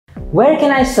Where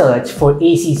can I search for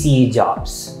ACCA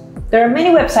jobs? There are many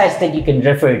websites that you can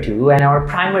refer to, and our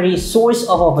primary source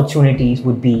of opportunities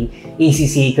would be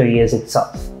ACCA Careers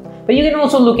itself. But you can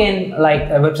also look in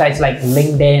websites like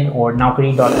LinkedIn or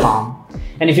Naukri.com.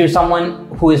 And if you're someone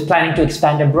who is planning to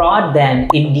expand abroad, then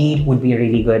Indeed would be a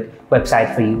really good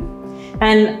website for you.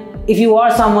 And if you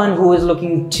are someone who is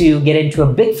looking to get into a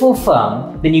Big Four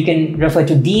firm, then you can refer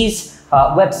to these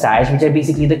websites, which are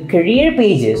basically the career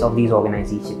pages of these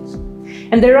organizations.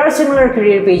 And there are similar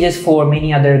career pages for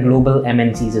many other global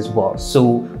MNCs as well.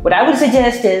 So what I would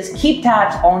suggest is keep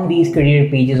tabs on these career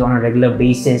pages on a regular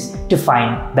basis to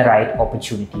find the right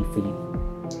opportunity for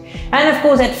you. And of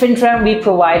course, at FinTram, we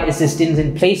provide assistance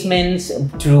in placements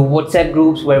through WhatsApp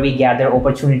groups where we gather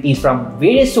opportunities from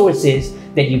various sources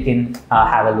that you can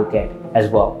have a look at as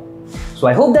well. So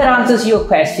I hope that answers your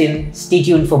question. Stay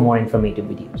tuned for more informative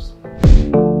videos.